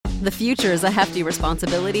The future is a hefty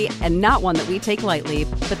responsibility and not one that we take lightly,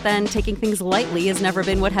 but then taking things lightly has never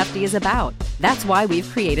been what Hefty is about. That's why we've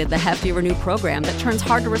created the Hefty Renew program that turns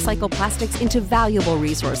hard-to-recycle plastics into valuable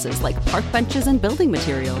resources like park benches and building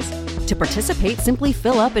materials. To participate, simply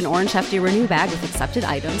fill up an orange Hefty Renew bag with accepted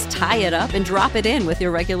items, tie it up, and drop it in with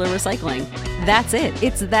your regular recycling. That's it.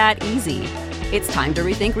 It's that easy. It's time to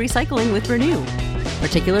rethink recycling with Renew.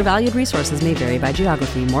 Particular valued resources may vary by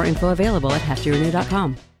geography. More info available at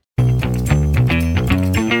heftyrenew.com.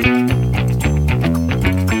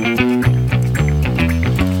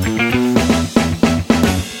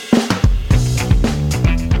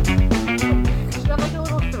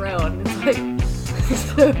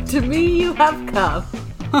 To me you have come.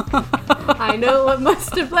 I know what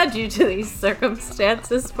must have led you to these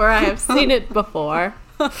circumstances, for I have seen it before.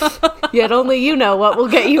 Yet only you know what will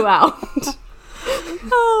get you out.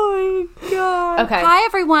 Oh my god. Okay. Hi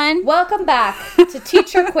everyone. Welcome back to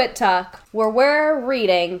Teacher Quit Talk, where we're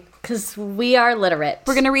reading because we are literate.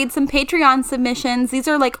 We're going to read some Patreon submissions. These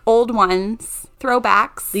are like old ones.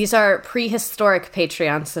 Throwbacks. These are prehistoric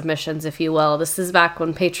Patreon submissions, if you will. This is back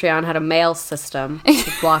when Patreon had a mail system.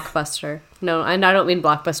 Blockbuster. No, I don't mean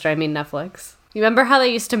Blockbuster, I mean Netflix. You remember how they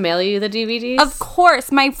used to mail you the DVDs? Of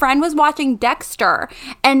course. My friend was watching Dexter,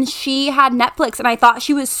 and she had Netflix, and I thought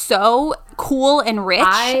she was so cool and rich.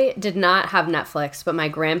 I did not have Netflix, but my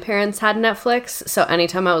grandparents had Netflix, so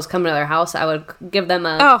anytime I was coming to their house, I would give them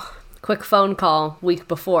a quick phone call week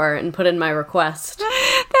before and put in my request.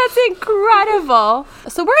 That's incredible.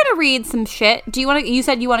 So we're going to read some shit. You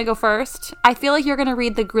said you want to go first? I feel like you're going to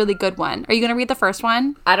read the really good one. Are you going to read the first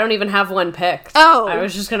one? I don't even have one picked. Oh. I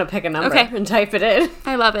was just going to pick a number and type it in.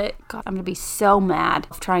 I love it. God, I'm going to be so mad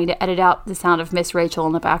trying to edit out the sound of Miss Rachel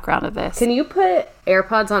in the background of this. Can you put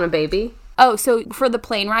AirPods on a baby? Oh, so for the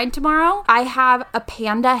plane ride tomorrow, I have a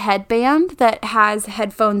panda headband that has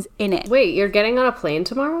headphones in it. Wait, you're getting on a plane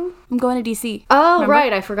tomorrow? I'm going to DC. Oh, remember?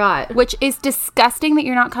 Right, I forgot. Which is disgusting that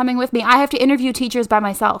you're not coming with me. I have to interview teachers by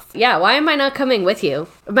myself. Yeah, why am I not coming with you?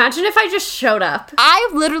 Imagine if I just showed up. I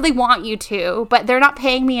literally want you to, but they're not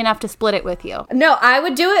paying me enough to split it with you. No, I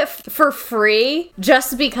would do it for free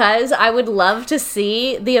just because I would love to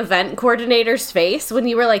see the event coordinator's face when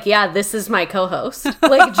you were like, yeah, this is my co-host.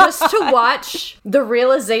 Like, just to watch the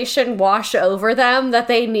realization wash over them that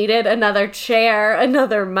they needed another chair,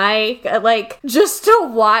 another mic, like, just to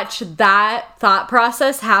watch that thought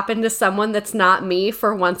process happen to someone that's not me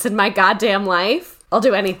for once in my goddamn life. I'll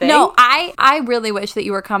do anything. No, I really wish that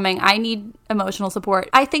you were coming. I need emotional support.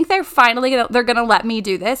 I think they're finally gonna let me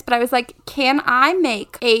do this, but I was like, can I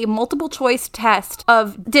make a multiple choice test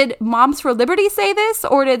of, did Moms for Liberty say this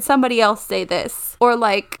or did somebody else say this? Or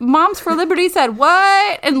like, Moms for Liberty said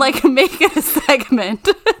what? And like make it a segment.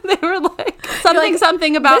 They were like,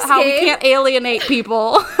 something about how we can't alienate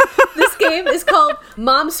people. This game is called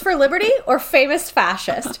Moms for Liberty or Famous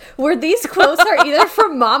Fascist, where these quotes are either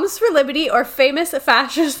from Moms for Liberty or famous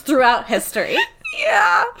fascists throughout history.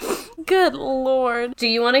 Yeah. Good Lord. Do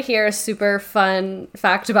you want to hear a super fun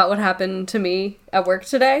fact about what happened to me at work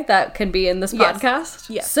today that can be in this podcast?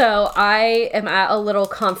 Yes. So I am at a little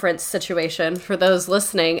conference situation for those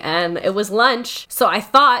listening, and it was lunch. So I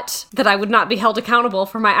thought that I would not be held accountable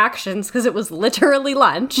for my actions because it was literally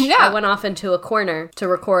lunch. Yeah. I went off into a corner to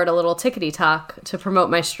record a little tickety talk to promote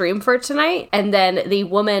my stream for tonight. And then the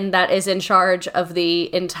woman that is in charge of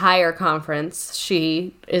the entire conference,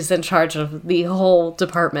 she is in charge of the whole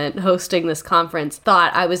department hosting this conference,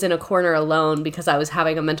 thought I was in a corner alone because I was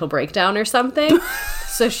having a mental breakdown or something.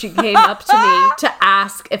 So she came up to me to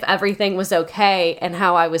ask if everything was okay and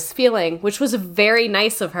how I was feeling, which was very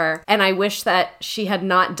nice of her. And I wish that she had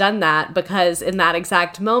not done that, because in that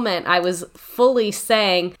exact moment, I was fully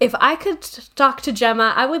saying, if I could talk to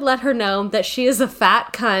Gemma, I would let her know that she is a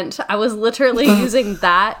fat cunt. I was literally using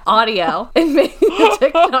that audio and making a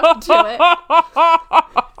TikTok to it.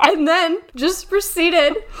 And then just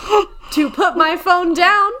proceeded to put my phone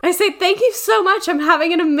down. I say, thank you so much. I'm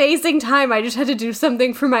having an amazing time. I just had to do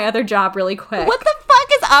something for my other job really quick. What the fuck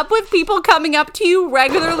is up with people coming up to you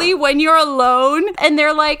regularly when you're alone and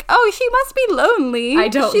they're like, oh, she must be lonely. I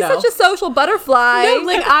don't know. She's such a social butterfly. No,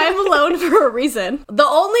 like, I'm alone for a reason. The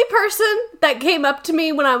only person that came up to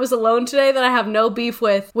me when I was alone today that I have no beef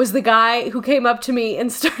with was the guy who came up to me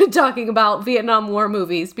and started talking about Vietnam War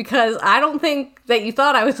movies, because I don't think that you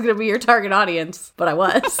thought I was going to be your target audience, but I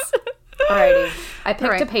was. Alrighty. I picked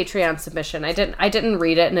Alright. a Patreon submission. I didn't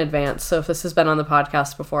read it in advance, so if this has been on the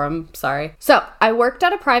podcast before, I'm sorry. So, I worked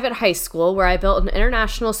at a private high school where I built an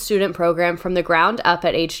international student program from the ground up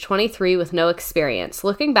at age 23 with no experience.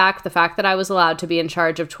 Looking back, the fact that I was allowed to be in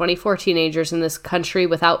charge of 24 teenagers in this country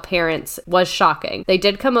without parents was shocking. They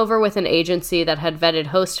did come over with an agency that had vetted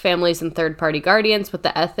host families and third-party guardians, but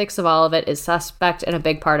the ethics of all of it is suspect and a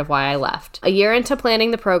big part of why I left. A year into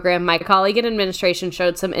planning the program, my colleague in administration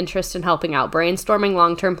showed some interest in helping out, brainstorming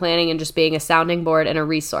long-term planning and just being a sounding board and a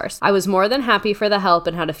resource. I was more than happy for the help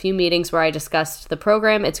and had a few meetings where I discussed the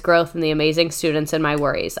program, its growth, and the amazing students and my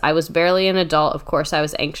worries. I was barely an adult. Of course, I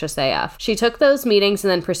was anxious AF. She took those meetings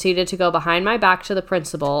and then proceeded to go behind my back to the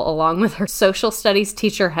principal, along with her social studies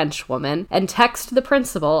teacher henchwoman, and text the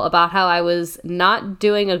principal about how I was not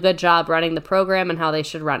doing a good job running the program and how they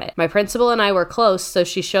should run it. My principal and I were close, so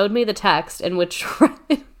she showed me the text in which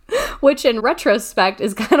in retrospect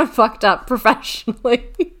is kind of fucked up professionally.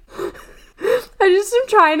 I just am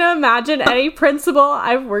trying to imagine any principal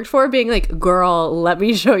I've worked for being like, girl, let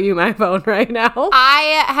me show you my phone right now.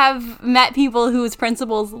 I have met people whose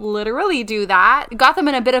principals literally do that. Got them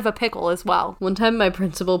in a bit of a pickle as well. One time my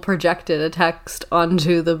principal projected a text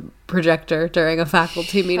onto the projector during a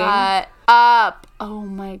faculty meeting. Shut up. Oh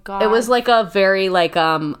my God. It was like a very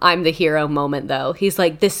I'm the hero moment though. He's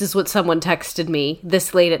like, this is what someone texted me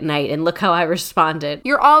this late at night and look how I responded.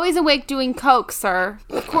 You're always awake doing coke, sir.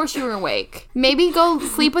 Of course you were awake. Maybe go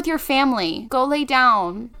sleep with your family. Go lay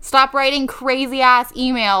down. Stop writing crazy ass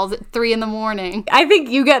emails at 3 a.m. I think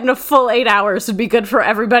you getting a full 8 hours would be good for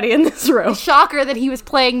everybody in this room. Shocker that he was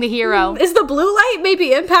playing the hero. Is the blue light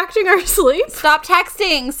maybe impacting our sleep? Stop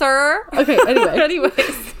texting, sir. Okay, anyway.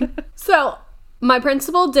 Anyways. So, my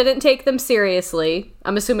principal didn't take them seriously.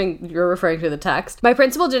 I'm assuming you're referring to the text. My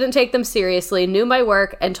principal didn't take them seriously, knew my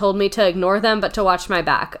work, and told me to ignore them but to watch my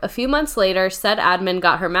back. A few months later, said admin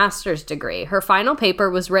got her master's degree. Her final paper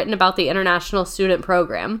was written about the international student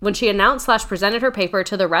program. When she announced/presented her paper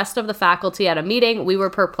to the rest of the faculty at a meeting, we were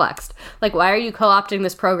perplexed. Like, why are you co-opting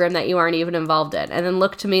this program that you aren't even involved in? And then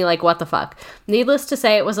looked to me like, what the fuck? Needless to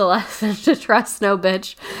say, it was a lesson to trust no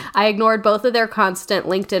bitch. I ignored both of their constant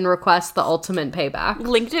LinkedIn requests, the ultimate payback.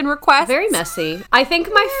 LinkedIn requests? Very messy. I think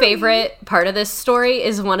my favorite part of this story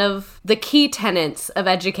is one of the key tenets of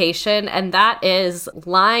education, and that is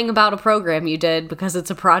lying about a program you did because it's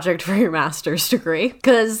a project for your master's degree.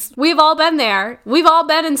 Because we've all been there. We've all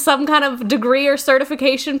been in some kind of degree or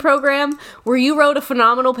certification program where you wrote a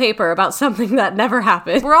phenomenal paper about something that never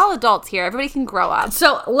happened. We're all adults here. Everybody can grow up.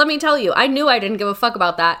 So let me tell you, I knew I didn't give a fuck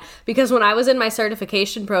about that because when I was in my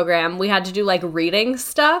certification program, we had to do reading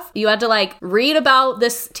stuff. You had to read about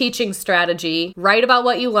this teaching strategy, write about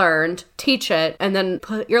what you learned, teach it, and then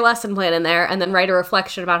put your lesson plan in there, and then write a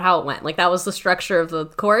reflection about how it went. That was the structure of the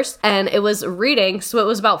course. And it was reading, so it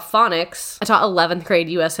was about phonics. I taught 11th grade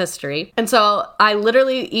US history. And so I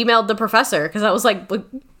literally emailed the professor because I was like, what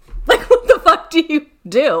the fuck do you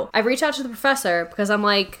do? I reached out to the professor because I'm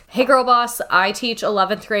like, hey girl boss, I teach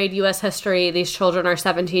 11th grade US history. These children are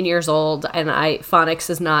 17 years old and phonics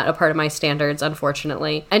is not a part of my standards,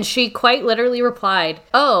 unfortunately. And she quite literally replied,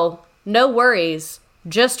 oh, no worries.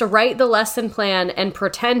 Just write the lesson plan and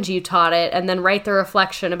pretend you taught it and then write the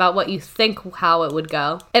reflection about what you think how it would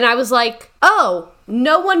go. And I was like, oh,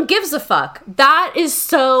 no one gives a fuck. That is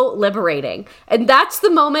so liberating. And that's the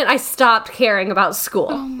moment I stopped caring about school.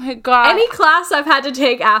 Oh my God. Any class I've had to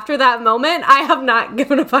take after that moment, I have not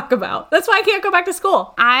given a fuck about. That's why I can't go back to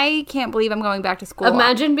school. I can't believe I'm going back to school.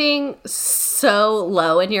 Imagine being so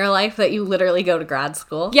low in your life that you literally go to grad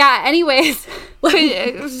school. Yeah, anyways.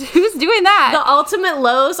 Who's doing that? The ultimate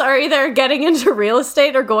lows are either getting into real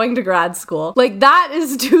estate or going to grad school. That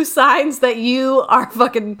is 2 signs that you are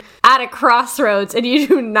fucking at a crossroads and you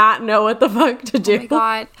do not know what the fuck to do. Oh my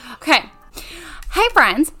God. Okay. Hey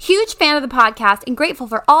friends, huge fan of the podcast and grateful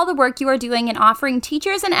for all the work you are doing in offering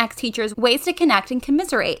teachers and ex-teachers ways to connect and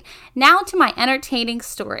commiserate. Now to my entertaining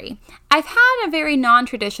story. I've had a very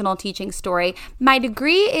non-traditional teaching story. My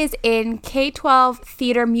degree is in K-12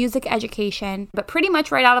 theater music education, but pretty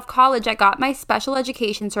much right out of college I got my special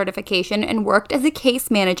education certification and worked as a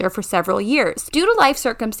case manager for several years. Due to life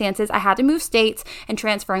circumstances, I had to move states and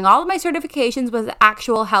transferring all of my certifications was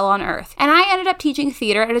actual hell on earth. And I ended up teaching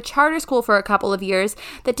theater at a charter school for a couple of years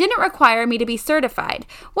that didn't require me to be certified.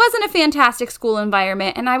 Wasn't a fantastic school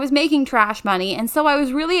environment and I was making trash money, and so I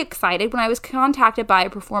was really excited when I was contacted by a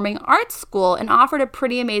performing arts school and offered a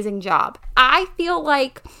pretty amazing job. I feel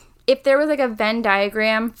like if there was a Venn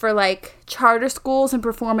diagram for charter schools and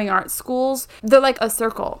performing arts schools, they're like a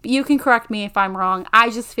circle. You can correct me if I'm wrong. I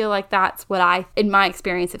just feel like that's what I, in my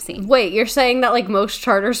experience, have seen. Wait, you're saying that like most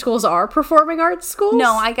charter schools are performing arts schools?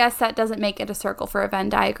 No, I guess that doesn't make it a circle for a Venn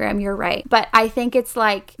diagram. You're right. But I think it's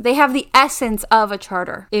like they have the essence of a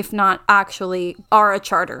charter, if not actually are a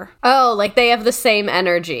charter. Oh, like they have the same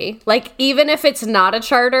energy. Like even if it's not a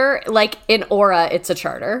charter, like in aura, it's a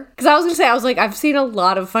charter. Because I was going to say, I've seen a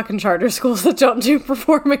lot of fucking charter schools that don't do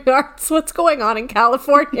performing arts. What's going on in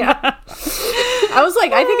California? I was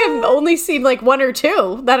like, I think I've only seen like one or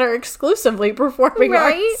two that are exclusively performing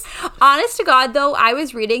arts. Honest to God, though, I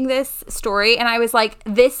was reading this story and I was like,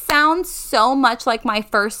 this sounds so much like my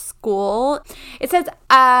first school. It says,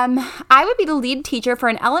 I would be the lead teacher for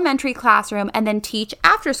an elementary classroom and then teach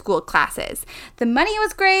after school classes. The money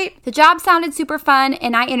was great, the job sounded super fun,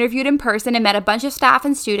 and I interviewed in person and met a bunch of staff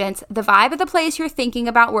and students. The vibe of the place you're thinking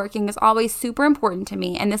about working is always super important to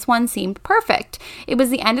me, and this one seemed perfect. It was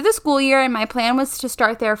the end of the school year and my plan was to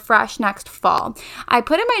start there fresh next fall. I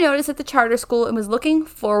put in my notice at the charter school and was looking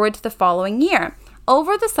forward to the following year.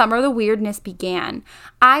 Over the summer, the weirdness began.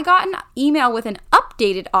 I got an email with an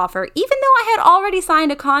updated offer, even though I had already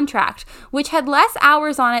signed a contract, which had less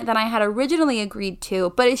hours on it than I had originally agreed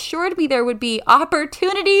to, but assured me there would be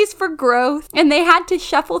opportunities for growth, and they had to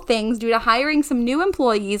shuffle things due to hiring some new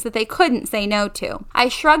employees that they couldn't say no to. I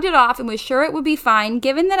shrugged it off and was sure it would be fine,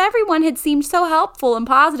 given that everyone had seemed so helpful and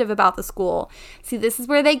positive about the school. See, this is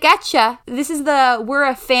where they get ya. This is the we're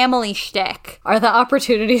a family shtick. Are the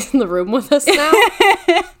opportunities in the room with us now?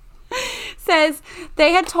 Says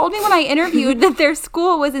they had told me when I interviewed that their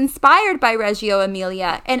school was inspired by Reggio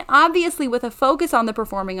Emilia and obviously with a focus on the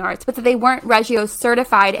performing arts, but that they weren't Reggio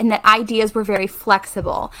certified and that ideas were very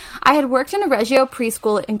flexible. I had worked in a Reggio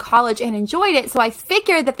preschool in college and enjoyed it, so I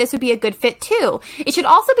figured that this would be a good fit too. It should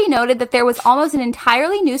also be noted that there was almost an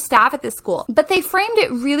entirely new staff at this school, but they framed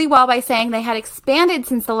it really well by saying they had expanded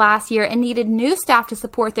since the last year and needed new staff to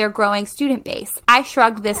support their growing student base. I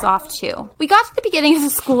shrugged this off too. We got to the beginning of the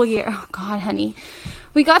school year. Oh God, honey.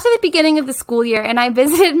 We got to the beginning of the school year and I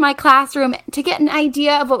visited my classroom to get an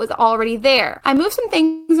idea of what was already there. I moved some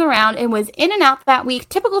things around and was in and out that week,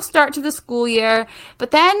 typical start to the school year,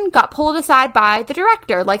 but then got pulled aside by the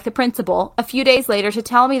director, like the principal, a few days later to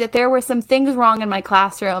tell me that there were some things wrong in my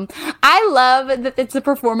classroom. I love that it's a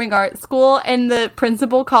performing arts school and the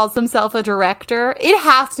principal calls himself a director. It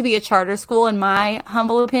has to be a charter school in my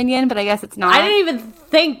humble opinion, but I guess it's not. I didn't even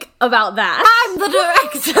think about that. I'm the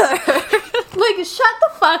director. Like, shut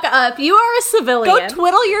the fuck up. You are a civilian. Go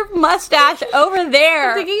twiddle your mustache over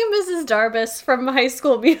there. I'm thinking of Mrs. Darbus from High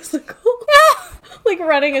School Musical. Like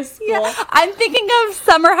running a school. Yeah. I'm thinking of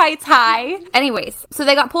Summer Heights High. Anyways, so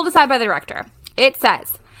they got pulled aside by the director. It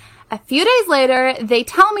says, a few days later, they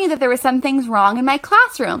tell me that there were some things wrong in my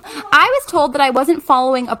classroom. I was told that I wasn't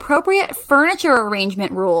following appropriate furniture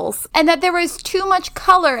arrangement rules and that there was too much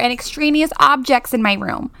color and extraneous objects in my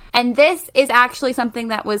room. And this is actually something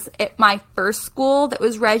that was at my first school that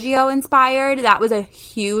was Reggio inspired. That was a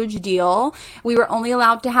huge deal. We were only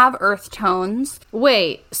allowed to have earth tones.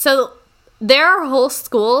 Wait, so there are whole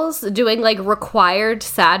schools doing like required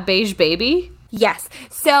sad beige baby? Yes.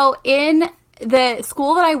 So in the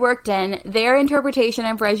school that I worked in, their interpretation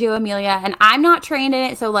of Reggio Emilia, and I'm not trained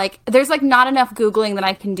in it, so like there's like not enough Googling that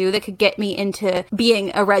I can do that could get me into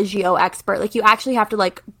being a Reggio expert. Like you actually have to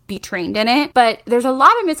like be trained in it. But there's a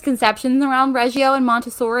lot of misconceptions around Reggio and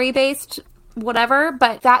Montessori based whatever,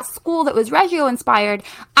 but that school that was Reggio inspired,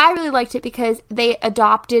 I really liked it because they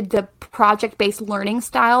adopted the project-based learning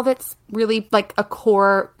style that's really like a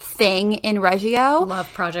core thing in Reggio.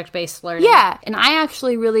 Love project-based learning. Yeah, and I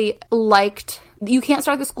actually really liked you can't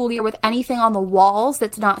start the school year with anything on the walls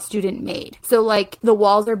that's not student made. So like the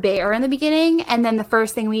walls are bare in the beginning, and then the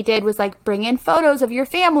first thing we did was like bring in photos of your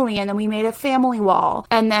family, and then we made a family wall,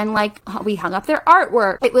 and then like we hung up their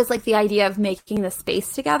artwork. It was like the idea of making the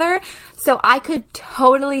space together. So I could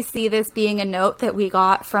totally see this being a note that we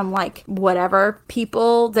got from like whatever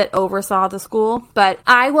people that oversaw the school. But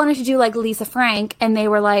I wanted to do like Lisa Frank, and they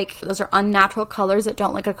were like, those are unnatural colors that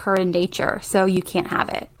don't like occur in nature, so you can't have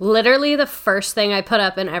it. Literally the first thing I put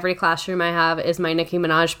up in every classroom I have is my Nicki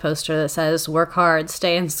Minaj poster that says work hard,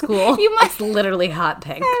 stay in school. You must. It's literally hot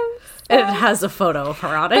pink. And it has a photo of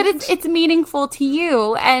her on it. But it's meaningful to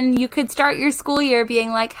you, and you could start your school year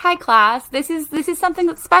being like, hi class, this is something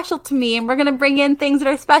that's special to me, and we're going to bring in things that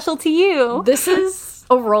are special to you. This is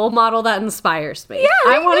a role model that inspires me. Yeah,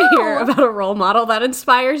 I want to know. hear about a role model that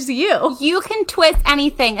inspires you. You can twist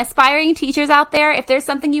anything. Aspiring teachers out there, if there's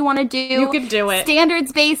something you want to do, You can do it.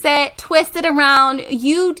 Standards base it, twist it around.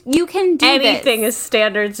 You can do Anything this. is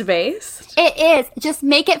standards based. It is. Just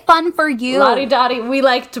make it fun for you. Lottie Dottie, we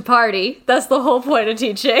like to party. That's the whole point of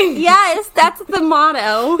teaching. Yes, that's the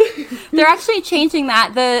motto. They're actually changing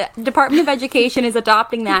that. The Department of Education is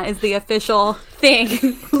adopting that as the official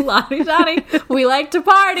thing. Lottie Dottie, we like to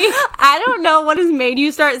party. I don't know what has made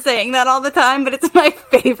you start saying that all the time, but it's my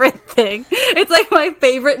favorite thing. It's like my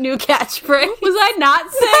favorite new catchphrase. Was I not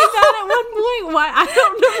saying that at one point? Why? I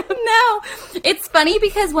don't know. No, it's funny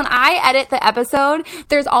because when I edit the episode,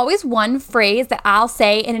 there's always one phrase that I'll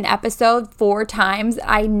say in an episode 4 times.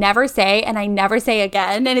 I never say, and I never say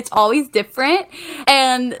again, and it's always different.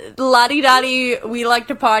 And Lottie Dottie, we like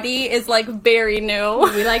to party is like very new.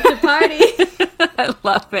 We like to party. I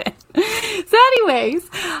love it. So anyways,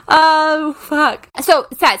 fuck. So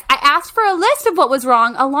it says, I asked for a list of what was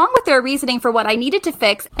wrong along with their reasoning for what I needed to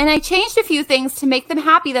fix, and I changed a few things to make them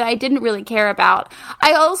happy that I didn't really care about.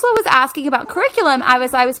 I also was asking about curriculum I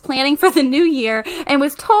was planning for the new year and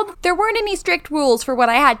was told there weren't any strict rules for what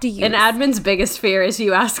I had to use. An admin's biggest fear is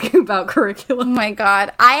you asking about Oh curriculum. my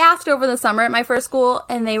God. I asked over the summer at my first school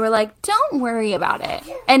and they were like, don't worry about it.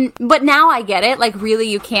 But now I get it. Like, really,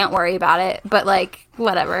 you can't worry about it. But like,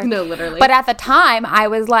 whatever. No, literally. But at the time, I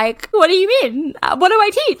was like, what do you mean? What do I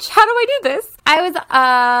teach? How do I do this? I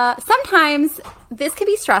was, sometimes this can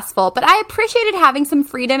be stressful, but I appreciated having some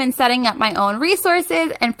freedom in setting up my own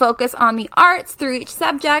resources and focus on the arts through each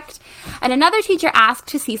subject. And another teacher asked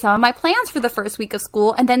to see some of my plans for the first week of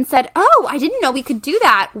school and then said, oh, I didn't know we could do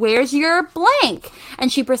that. Where's your blank?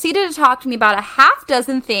 And she proceeded to talk to me about a half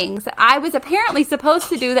dozen things that I was apparently supposed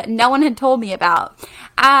to do that no one had told me about.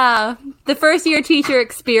 The first year teacher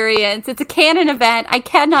experience. It's a canon event. I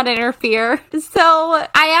cannot interfere. So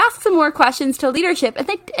I asked some more questions to leadership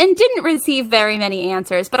and didn't receive very many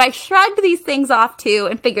answers, but I shrugged these things off too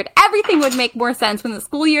and figured everything would make more sense when the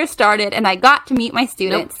school year started and I got to meet my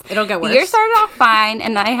students. Nope, it'll get worse. The year started off fine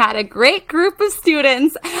and I had a great group of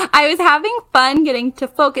students. I was having fun getting to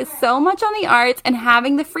focus so much on the arts and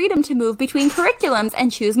having the freedom to move between curriculums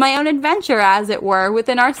and choose my own adventure, as it were,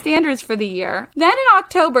 within our standards for the year. Then in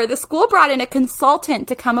October, the school brought in a consultant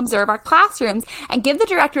to come observe our classrooms and give the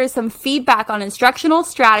directors some feedback on instructional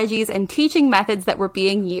strategies and teaching methods that were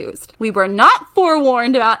being used. We were not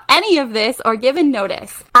forewarned about any of this or given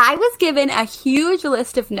notice. I was given a huge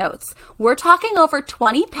list of notes. We're talking over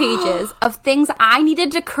 20 pages of things I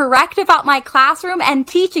needed to correct about my classroom and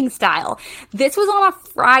teaching style. This was on a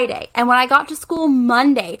Friday, and when I got to school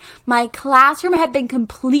Monday, my classroom had been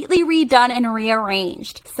completely redone and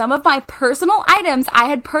rearranged. Some of my personal items I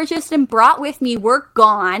had purchased and brought with me were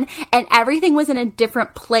gone, and everything was in a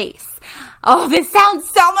different place. Oh, this sounds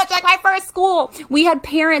so much like my first school. We had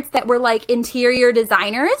parents that were like interior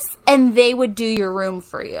designers, and they would do your room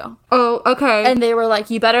for you. Oh, okay. And they were like,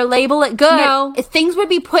 you better label it good. No. Things would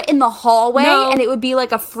be put in the hallway, No. and it would be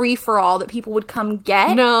like a free-for-all that people would come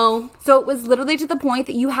get. No. So it was literally to the point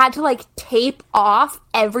that you had to like tape off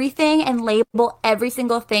everything and label every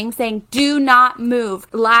single thing saying, do not move.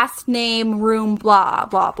 Last name, room, blah,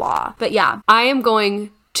 blah, blah. But yeah. I am going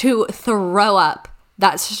to throw up.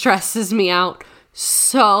 That stresses me out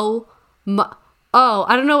so much. Oh,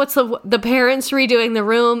 I don't know what's the parents redoing the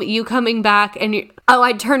room, you coming back, and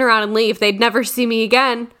I'd turn around and leave. They'd never see me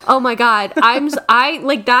again. Oh my God.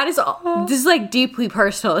 This is like deeply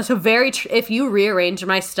personal. It's a very, if you rearrange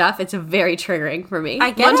my stuff, it's very triggering for me.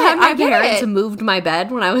 I get One time it. my I get parents it. moved my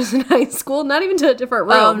bed when I was in high school, not even to a different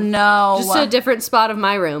room. Oh no. Just to a different spot of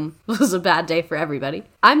my room. It was a bad day for everybody.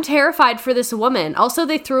 I'm terrified for this woman. Also,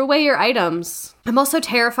 they threw away your items. I'm also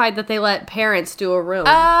terrified that they let parents do a room.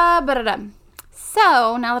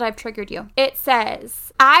 So, now that I've triggered you, it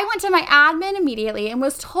says, I went to my admin immediately and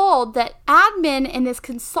was told that admin and this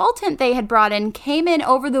consultant they had brought in came in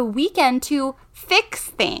over the weekend to fix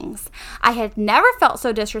things. I had never felt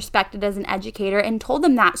so disrespected as an educator and told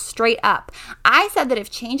them that straight up. I said that if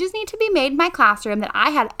changes need to be made in my classroom, that I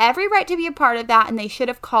had every right to be a part of that and they should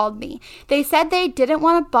have called me. They said they didn't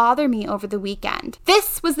want to bother me over the weekend.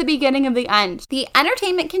 This was the beginning of the end. The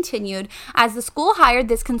entertainment continued as the school hired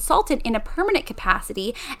this consultant in a permanent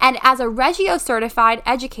capacity, and as a Reggio certified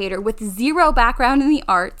educator with zero background in the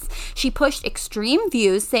arts, she pushed extreme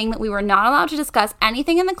views saying that we were not allowed to discuss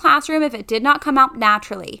anything in the classroom if it did not come come out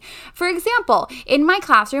naturally. For example, in my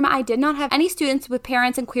classroom, I did not have any students with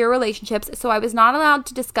parents in queer relationships, so I was not allowed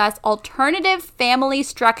to discuss alternative family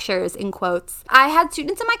structures, in quotes. I had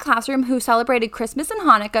students in my classroom who celebrated Christmas and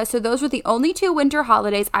Hanukkah, so those were the only two winter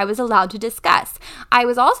holidays I was allowed to discuss. I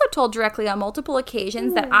was also told directly on multiple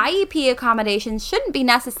occasions that IEP accommodations shouldn't be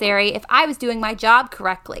necessary if I was doing my job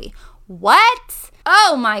correctly. What?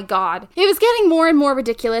 Oh my God. It was getting more and more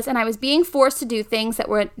ridiculous, and I was being forced to do things that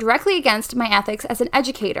were directly against my ethics as an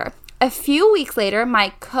educator. A few weeks later,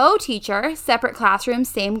 my co-teacher, separate classroom,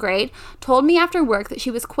 same grade, told me after work that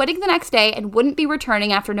she was quitting the next day and wouldn't be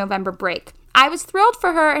returning after November break. I was thrilled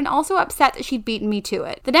for her and also upset that she'd beaten me to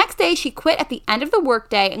it. The next day, she quit at the end of the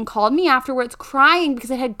workday and called me afterwards crying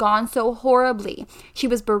because it had gone so horribly. She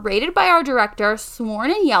was berated by our director,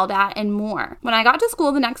 sworn and yelled at, and more. When I got to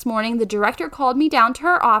school the next morning, the director called me down to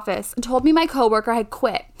her office and told me my coworker had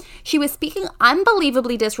quit. She was speaking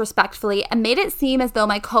unbelievably disrespectfully and made it seem as though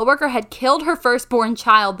my coworker had killed her firstborn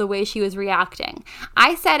child the way she was reacting.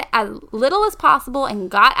 I said as little as possible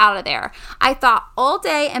and got out of there. I thought all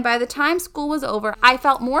day, and by the time school was over, I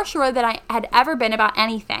felt more sure than I had ever been about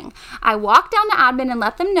anything. I walked down to admin and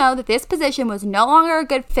let them know that this position was no longer a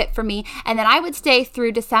good fit for me and that I would stay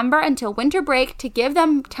through December until winter break to give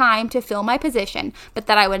them time to fill my position, but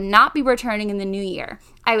that I would not be returning in the new year.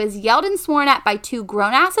 I was yelled and sworn at by two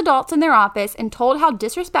grown-ass adults in their office and told how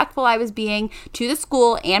disrespectful I was being to the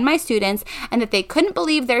school and my students, and that they couldn't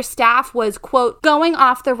believe their staff was, quote, going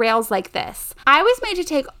off the rails like this. I was made to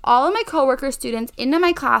take all of my coworker students into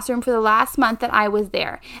my classroom for the last month that I was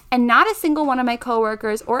there, and not a single one of my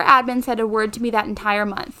coworkers or admin said a word to me that entire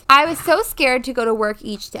month. I was so scared to go to work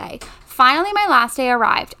each day. Finally, my last day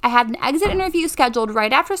arrived. I had an exit interview scheduled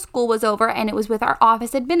right after school was over, and it was with our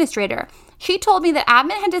office administrator. She told me that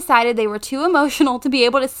admin had decided they were too emotional to be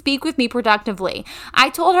able to speak with me productively. I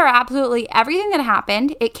told her absolutely everything that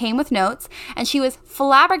happened. It came with notes, and she was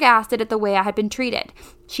flabbergasted at the way I had been treated.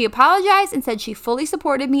 She apologized and said she fully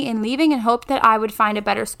supported me in leaving and hoped that I would find a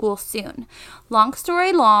better school soon. Long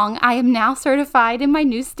story long, I am now certified in my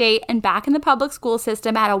new state and back in the public school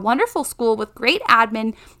system at a wonderful school with great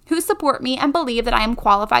admin who support me and believe that I am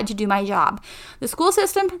qualified to do my job. The school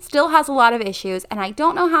system still has a lot of issues, and I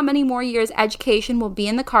don't know how many more years education will be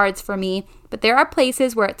in the cards for me, but there are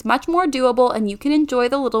places where it's much more doable and you can enjoy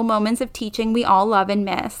the little moments of teaching we all love and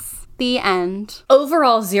miss. The end.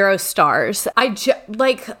 Overall, 0 stars. I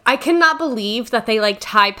cannot believe that they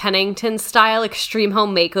Ty Pennington style extreme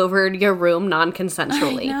home makeover your room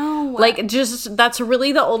non-consensually. I know. That's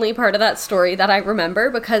really the only part of that story that I remember,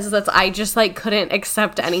 because I just couldn't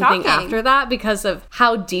accept anything Shocking. after that because of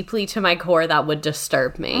how deeply to my core that would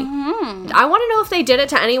disturb me. I want to know if they did it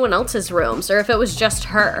to anyone else's rooms or if it was just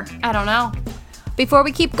her. I don't know. Before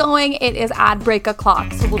we keep going, it is ad break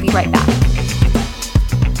o'clock, so we'll be right back.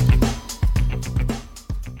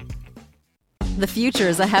 The future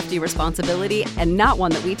is a hefty responsibility and not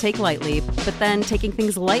one that we take lightly, but then taking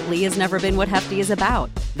things lightly has never been what Hefty is about.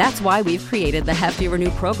 That's why we've created the Hefty Renew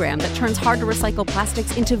program that turns hard-to-recycle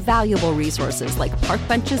plastics into valuable resources like park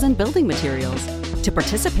benches and building materials. To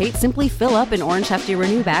participate, simply fill up an orange Hefty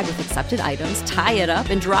Renew bag with accepted items, tie it up,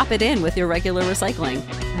 and drop it in with your regular recycling.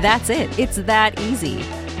 That's it. It's that easy.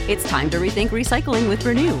 It's time to rethink recycling with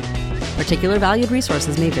Renew. Particular valued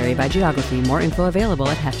resources may vary by geography. More info available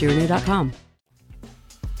at heftyrenew.com.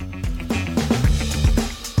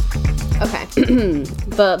 Okay.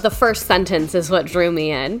 The first sentence is what drew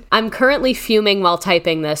me in. I'm currently fuming while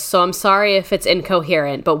typing this, so I'm sorry if it's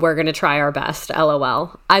incoherent, but we're going to try our best,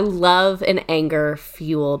 LOL. I love an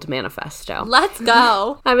anger-fueled manifesto. Let's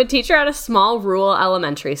go. I'm a teacher at a small rural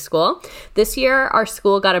elementary school. This year, our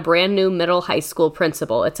school got a brand new middle high school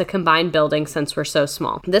principal. It's a combined building since we're so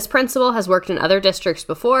small. This principal has worked in other districts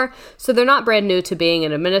before, so they're not brand new to being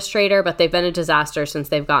an administrator, but they've been a disaster since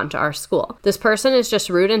they've gotten to our school. This person is just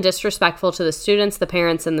rude and disrespectful to the students, the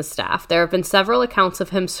parents, and the staff. There have been several accounts of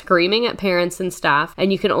him screaming at parents and staff,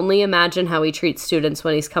 and you can only imagine how he treats students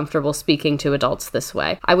when he's comfortable speaking to adults this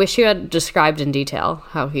way. I wish you had described in detail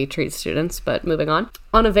how he treats students, but moving on.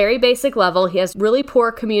 On a very basic level, he has really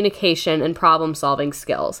poor communication and problem-solving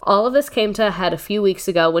skills. All of this came to a head a few weeks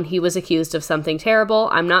ago when he was accused of something terrible.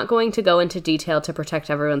 I'm not going to go into detail to protect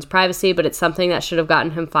everyone's privacy, but it's something that should have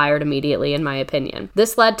gotten him fired immediately, in my opinion.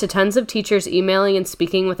 This led to tons of teachers emailing and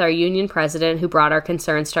speaking with our union president president who brought our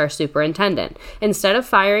concerns to our superintendent. Instead of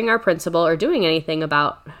firing our principal or doing anything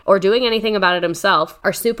about it himself,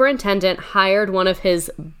 our superintendent hired one of his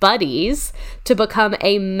buddies to become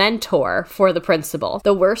a mentor for the principal.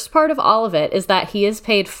 The worst part of all of it is that he is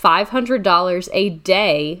paid $500 a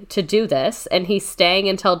day to do this, and he's staying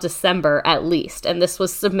until December at least, and this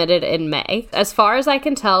was submitted in May. As far as I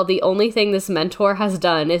can tell, the only thing this mentor has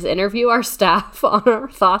done is interview our staff on our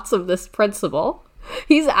thoughts of this principal.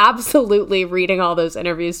 He's absolutely reading all those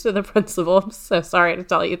interviews to the principal. I'm so sorry to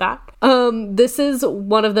tell you that. This is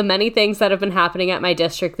one of the many things that have been happening at my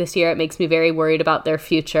district this year. It makes me very worried about their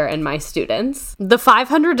future and my students. The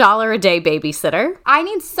 $500 a day babysitter. I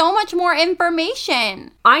need so much more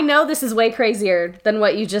information. I know this is way crazier than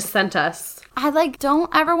what you just sent us. I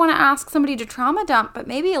don't ever want to ask somebody to trauma dump, but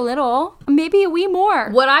maybe a little, maybe a wee more.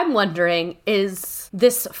 What I'm wondering is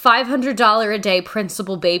this $500 a day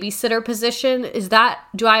principal babysitter position,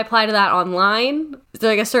 do I apply to that online? Is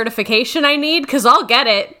there a certification I need? Because I'll get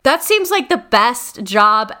it. That seems like the best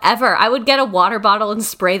job ever. I would get a water bottle and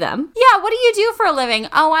spray them. Yeah, what do you do for a living?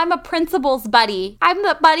 Oh, I'm a principal's buddy. I'm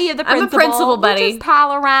the buddy of the principal. I'm a principal buddy. We just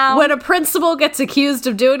pal around. When a principal gets accused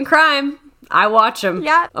of doing crime, I watch him.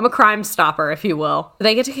 Yeah. I'm a crime stopper, if you will.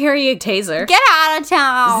 They get to carry a taser. Get out of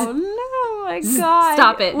town. Oh my God.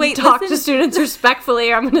 Stop it. Wait, Talk to students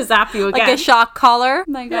respectfully or I'm going to zap you again. Like a shock collar?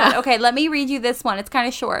 Oh my God. Yeah. Okay, let me read you this one. It's kind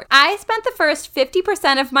of short. I spent the first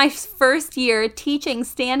 50% of my first year teaching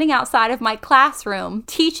standing outside of my classroom,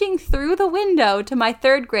 teaching through the window to my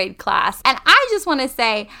 3rd grade class. And I just want to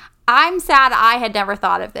say, I'm sad I had never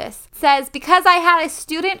thought of this. It says, because I had a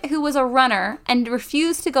student who was a runner and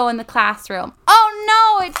refused to go in the classroom.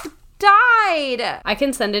 Oh no, it died. I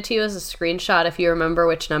can send it to you as a screenshot if you remember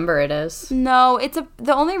which number it is. No,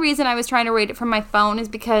 the only reason I was trying to read it from my phone is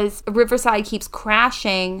because Riverside keeps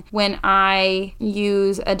crashing when I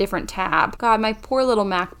use a different tab. God, my poor little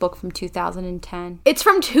MacBook from 2010. It's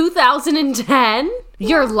from 2010?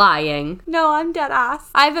 You're lying. No, I'm dead ass.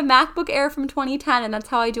 I have a MacBook Air from 2010 and that's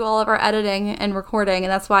how I do all of our editing and recording,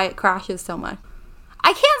 and that's why it crashes so much.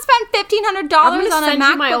 I can't spend $1,500 on a MacBook Pro. I'm going to send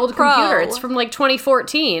you my old computer. It's from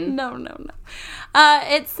 2014. No.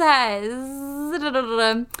 It says,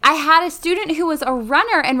 I had a student who was a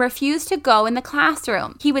runner and refused to go in the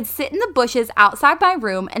classroom. He would sit in the bushes outside my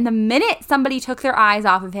room, and the minute somebody took their eyes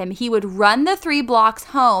off of him, he would run the 3 blocks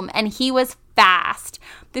home, and he was fast.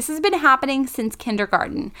 This has been happening since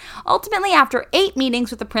kindergarten. Ultimately, after 8 meetings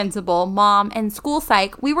with the principal, mom, and school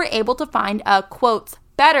psych, we were able to find a, quote,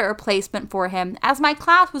 better placement for him, as my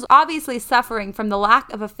class was obviously suffering from the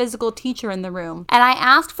lack of a physical teacher in the room. And I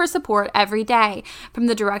asked for support every day, from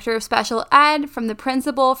the director of special ed, from the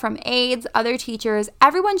principal, from aides, other teachers.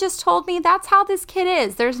 Everyone just told me that's how this kid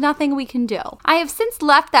is. There's nothing we can do. I have since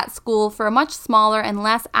left that school for a much smaller and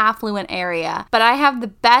less affluent area, but I have the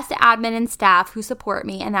best admin and staff who support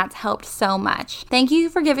me, and that's helped so much. Thank you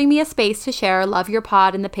for giving me a space to share Love Your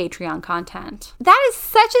Pod and the Patreon content. That is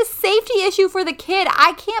such a safety issue for the kid.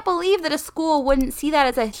 I can't believe that a school wouldn't see that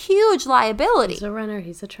as a huge liability. He's a runner.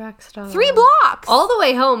 He's a track star. 3 blocks. All the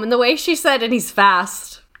way home. And the way she said, and he's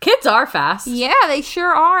fast. Kids are fast. Yeah, they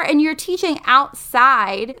sure are. And you're teaching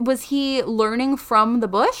outside. Was he learning from the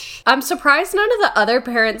bush? I'm surprised none of the other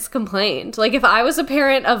parents complained. Like, if I was a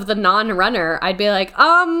parent of the non-runner, I'd be like,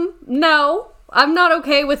 no. I'm not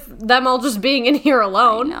okay with them all just being in here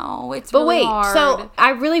alone. I know, it's really hard. So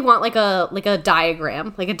I really want like a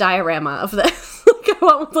diagram, like a diorama of this. I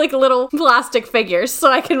want with like little plastic figures so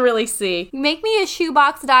I can really see. Make me a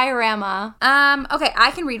shoebox diorama. Okay,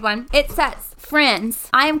 I can read one. It says, friends,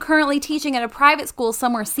 I am currently teaching at a private school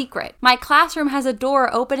somewhere secret. My classroom has a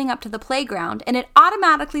door opening up to the playground and it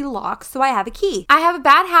automatically locks, so I have a key. I have a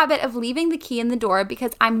bad habit of leaving the key in the door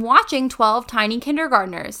because I'm watching 12 tiny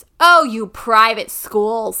kindergartners. Oh, you private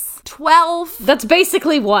schools. 12? That's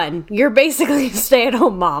basically 1. You're basically a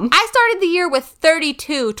stay-at-home mom. I started the year with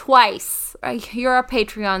 32 twice. You're a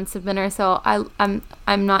Patreon submitter, so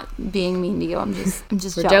I'm not being mean to you. I'm just We're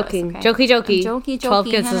jealous, joking. Okay? Jokey. Jokey. 12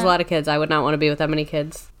 kids is a lot of kids. I would not want to be with that many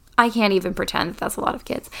kids. I can't even pretend that's a lot of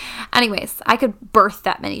kids. Anyways, I could birth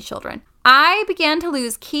that many children. I began to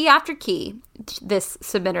lose key after key, this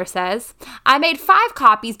submitter says. I made 5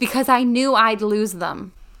 copies because I knew I'd lose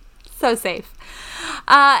them. So safe.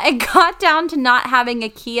 It got down to not having a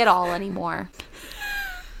key at all anymore.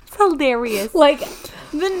 It's hilarious. Like,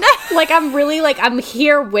 Like, I'm really, like, I'm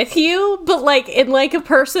here with you, but, like, in, like, a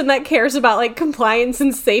person that cares about, like, compliance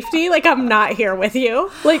and safety, like, I'm not here with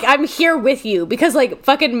you. Like, I'm here with you because, like,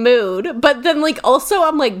 fucking mood. But then, like, also,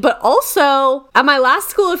 I'm like, but also, at my last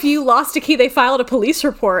school, if you lost a key, they filed a police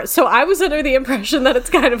report. So I was under the impression that it's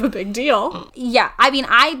kind of a big deal. Yeah, I mean,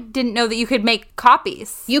 I didn't know that you could make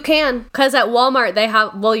copies. You can, because at Walmart, they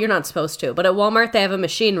have, well, you're not supposed to, but at Walmart, they have a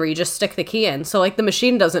machine where you just stick the key in. So, like, the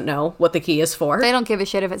machine doesn't know what the key is for. They don't give a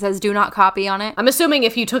shit if it says do not copy on it. I'm assuming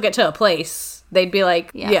if you took it to a place, they'd be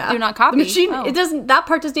like, yeah, do not copy. The machine, it doesn't, that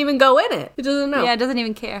part doesn't even go in it. It doesn't know. Yeah, it doesn't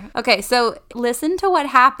even care. Okay, so listen to what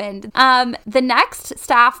happened. The next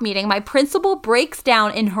staff meeting, my principal breaks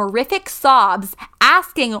down in horrific sobs,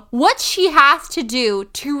 asking what she has to do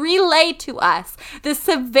to relay to us the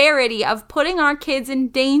severity of putting our kids in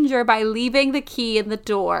danger by leaving the key in the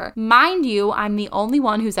door. Mind you, I'm the only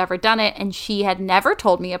one who's ever done it, and she had never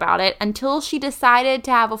told me about it until she decided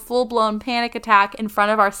to have a full-blown panic attack in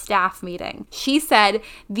front of our staff meeting. She said,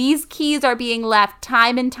 "These keys are being left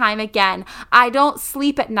time and time again. I don't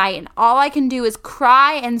sleep at night, and all I can do is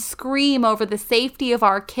cry and scream over the safety of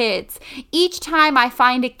our kids. Each time I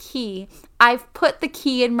find a key, I've put the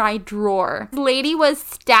key in my drawer." The lady was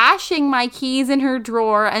stashing my keys in her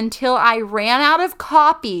drawer until I ran out of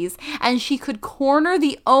copies and she could corner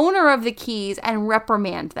the owner of the keys and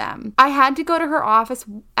reprimand them. I had to go to her office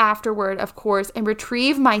afterward, of course, and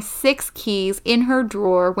retrieve my 6 keys in her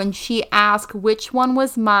drawer when she asked which one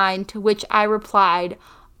was mine, to which I replied,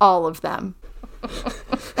 all of them.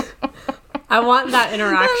 I want that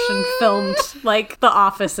interaction filmed like The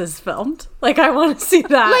Office is filmed. Like, I want to see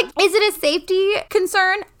that. Like, is it a safety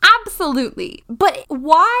concern? Absolutely. But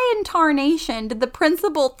why in tarnation did the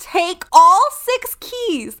principal take all 6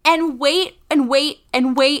 keys and wait and wait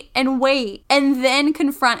and wait and wait and then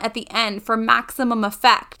confront at the end for maximum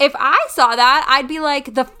effect? If I saw that, I'd be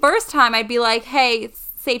like, the first time I'd be like, hey,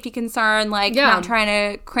 safety concern, like, not trying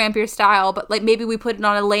to cramp your style, but like maybe we put it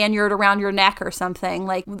on a lanyard around your neck or something.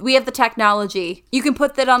 Like, we have the technology. You can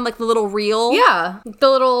put that on like the little reel. Yeah,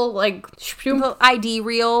 the little like little ID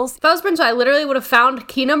reels. If I was principal, I literally would have found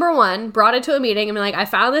key number 1, brought it to a meeting and been like, I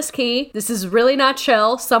found this key. This is really not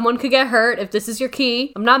chill. Someone could get hurt if this is your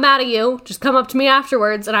key. I'm not mad at you. Just come up to me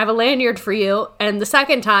afterwards and I have a lanyard for you. And the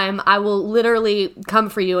second time, I will literally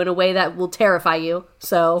come for you in a way that will terrify you.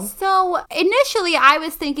 So initially I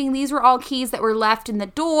was thinking these were all keys that were left in the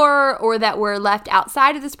door or that were left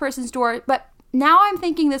outside of this person's door, but now I'm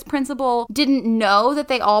thinking this principal didn't know that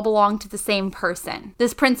they all belonged to the same person.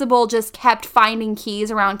 This principal just kept finding keys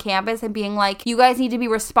around campus and being like, you guys need to be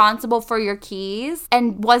responsible for your keys,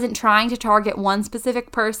 and wasn't trying to target one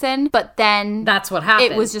specific person, but then that's what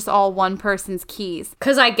happened. It was just all one person's keys.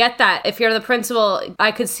 Because I get that. If you're the principal,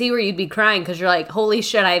 I could see where you'd be crying because you're like, holy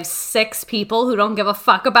shit, I have 6 people who don't give a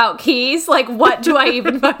fuck about keys. Like, what do I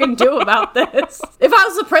even fucking do about this? If I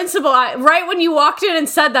was the principal, right when you walked in and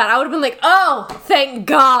said that, I would have been like, oh, thank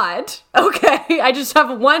God. Okay, I just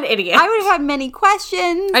have one idiot. I would have had many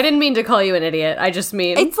questions. I didn't mean to call you an idiot. I just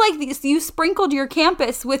mean... It's like you sprinkled your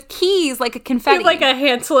campus with keys like a confetti. Like a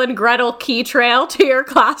Hansel and Gretel key trail to your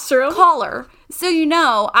classroom. Collar. So, you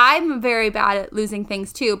know, I'm very bad at losing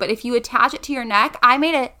things too, but if you attach it to your neck, I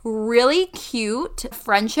made a really cute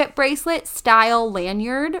friendship bracelet style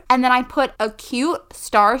lanyard, and then I put a cute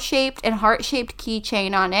star-shaped and heart-shaped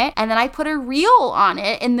keychain on it, and then I put a reel on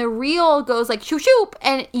it, and the reel goes like shoop shoop,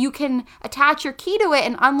 and you can attach your key to it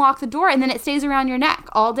and unlock the door, and then it stays around your neck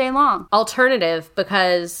all day long. Alternative,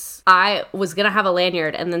 because I was gonna have a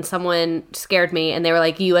lanyard, and then someone scared me, and they were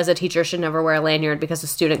like, you as a teacher should never wear a lanyard because a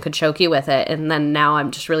student could choke you with it, and then now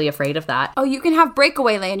I'm just really afraid of that. Oh, you can have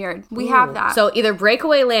breakaway lanyard. We have that. So either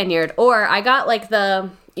breakaway lanyard, or I got like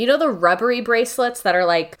the... You know the rubbery bracelets that are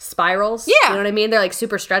like spirals? Yeah. You know what I mean? They're like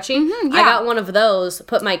super stretchy. Mm-hmm, yeah. I got one of those,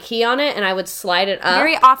 put my key on it, and I would slide it up.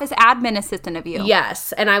 Very office admin assistant of you.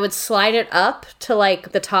 Yes. And I would slide it up to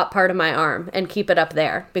like the top part of my arm and keep it up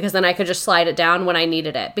there, because then I could just slide it down when I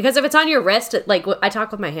needed it. Because if it's on your wrist, like I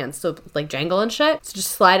talk with my hands, so like jangle and shit. So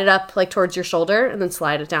just slide it up like towards your shoulder and then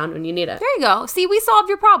slide it down when you need it. There you go. See, we solved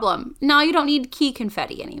your problem. Now you don't need key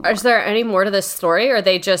confetti anymore. Is there any more to this story, or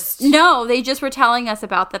they just... No, they just were telling us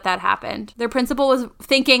about that happened. Their principal was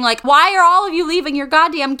thinking like, why are all of you leaving your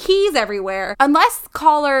goddamn keys everywhere? Unless,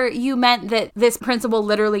 caller, you meant that this principal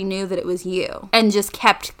literally knew that it was you and just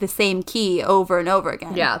kept the same key over and over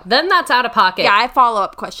again. Yeah, then that's out of pocket. Yeah, I have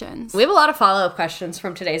follow-up questions. We have a lot of follow-up questions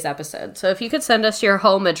from today's episode. So if you could send us your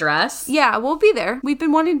home address. Yeah, we'll be there. We've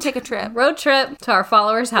been wanting to take a trip. Road trip to our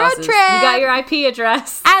followers' houses. Road trip! We got your IP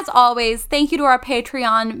address. As always, thank you to our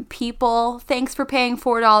Patreon people. Thanks for paying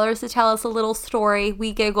 $4 to tell us a little story. We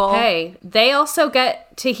we giggle. Hey, they also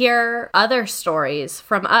get to hear other stories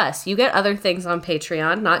from us. You get other things on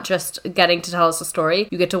Patreon, not just getting to tell us a story.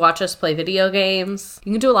 You get to watch us play video games.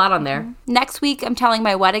 You can do a lot on there. Next week, I'm telling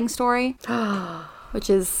my wedding story. Which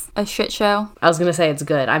is a shit show. I was going to say it's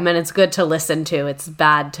good. I meant it's good to listen to. It's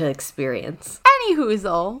bad to experience. Any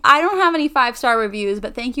hoozle. I don't have any 5-star reviews,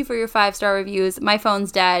 but thank you for your 5-star reviews. My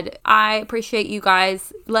phone's dead. I appreciate you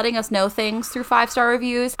guys letting us know things through 5-star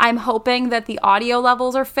reviews. I'm hoping that the audio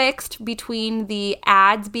levels are fixed between the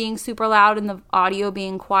ads being super loud and the audio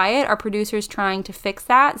being quiet. Our producer's trying to fix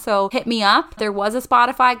that, so hit me up. There was a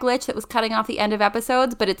Spotify glitch that was cutting off the end of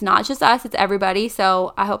episodes, but it's not just us, it's everybody,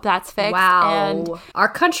 so I hope that's fixed. Wow. And our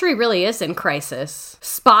country really is in crisis.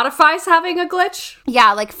 Spotify's having a glitch?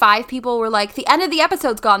 yeah, like 5 people were like, the end of the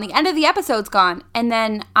episode's gone, the end of the episode's gone. And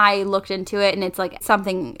then I looked into it and it's like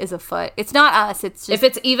something is afoot. It's not us, it's just... If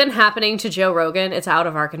it's even happening to Joe Rogan, it's out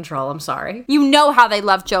of our control. I'm sorry. You know how they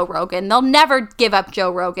love Joe Rogan. They'll never give up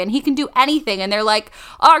Joe Rogan. He can do anything. And they're like,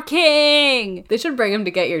 our king. They should bring him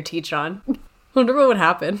to Get Your Teach On. Wonder what would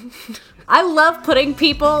happen. I love putting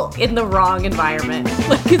people in the wrong environment.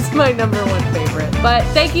 Like, it's my number one favorite. But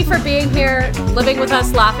thank you for being here, living with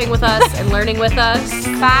us, laughing with us, and learning with us.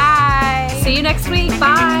 Bye. See you next week.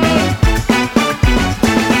 Bye.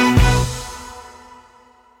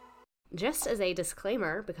 Just as a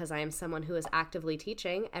disclaimer, because I am someone who is actively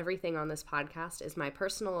teaching, everything on this podcast is my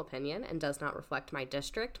personal opinion and does not reflect my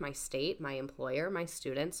district, my state, my employer, my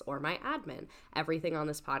students, or my admin. Everything on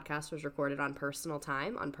this podcast was recorded on personal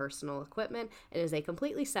time, on personal equipment, and is a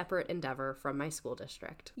completely separate endeavor from my school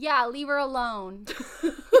district. Yeah, leave her alone.